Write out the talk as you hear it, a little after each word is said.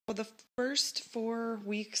For the first 4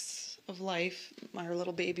 weeks of life, our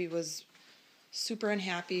little baby was super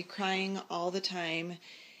unhappy, crying all the time,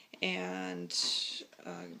 and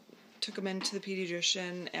took him into the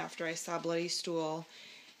pediatrician after I saw bloody stool,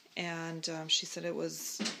 and she said it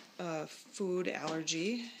was a food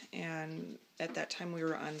allergy, and at that time we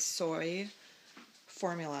were on soy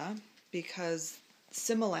formula because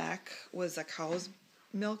Similac was a cow's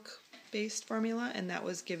milk based formula, and that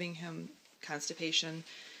was giving him constipation.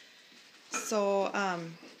 So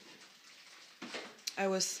I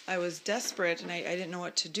was desperate, and I didn't know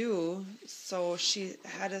what to do. So she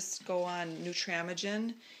had us go on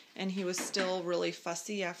Nutramigen, and he was still really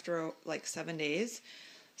fussy after like 7 days.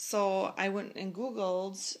 So I went and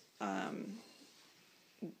Googled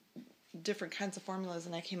different kinds of formulas,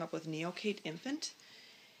 and I came up with Neocate Infant.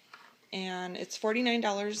 And it's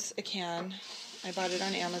 $49 a can. I bought it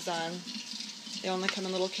on Amazon. They only come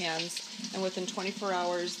in little cans. And within 24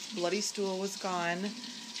 hours, bloody stool was gone.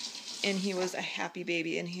 And he was a happy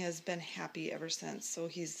baby. And he has been happy ever since. So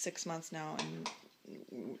he's 6 months now and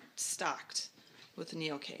stocked with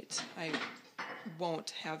Neocate. I won't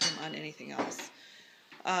have him on anything else.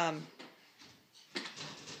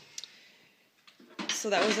 So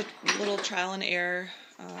that was a little trial and error.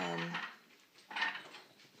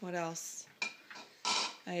 What else?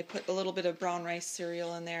 I put a little bit of brown rice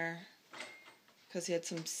cereal in there because he had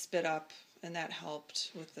some spit up, and that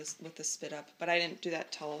helped with the spit up. But I didn't do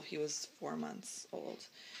that till he was 4 months old.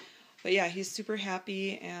 But yeah, he's super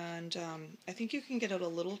happy, and I think you can get it a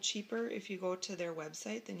little cheaper if you go to their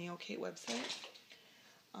website, the Neocate website.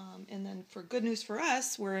 And then for good news for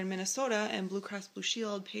us, we're in Minnesota, and Blue Cross Blue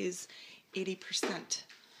Shield pays 80%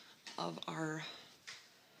 of our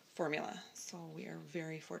formula. So we are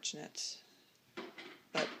very fortunate.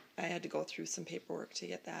 But I had to go through some paperwork to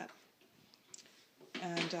get that.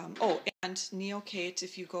 And and Neocate,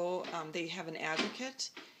 if you go, they have an advocate,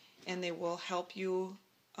 and they will help you.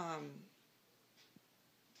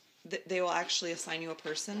 They will actually assign you a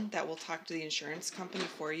person that will talk to the insurance company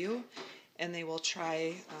for you, and they will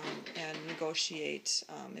try and negotiate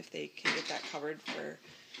if they can get that covered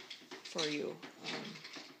for you.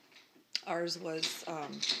 Ours was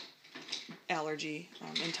allergy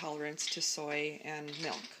intolerance to soy and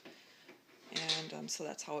milk, and so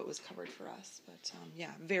that's how it was covered for us. But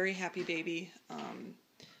yeah, very happy baby.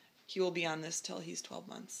 He will be on this till he's 12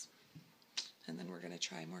 months, and then we're going to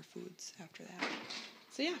try more foods after that.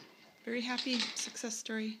 So yeah, very happy success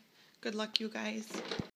story. Good luck, you guys.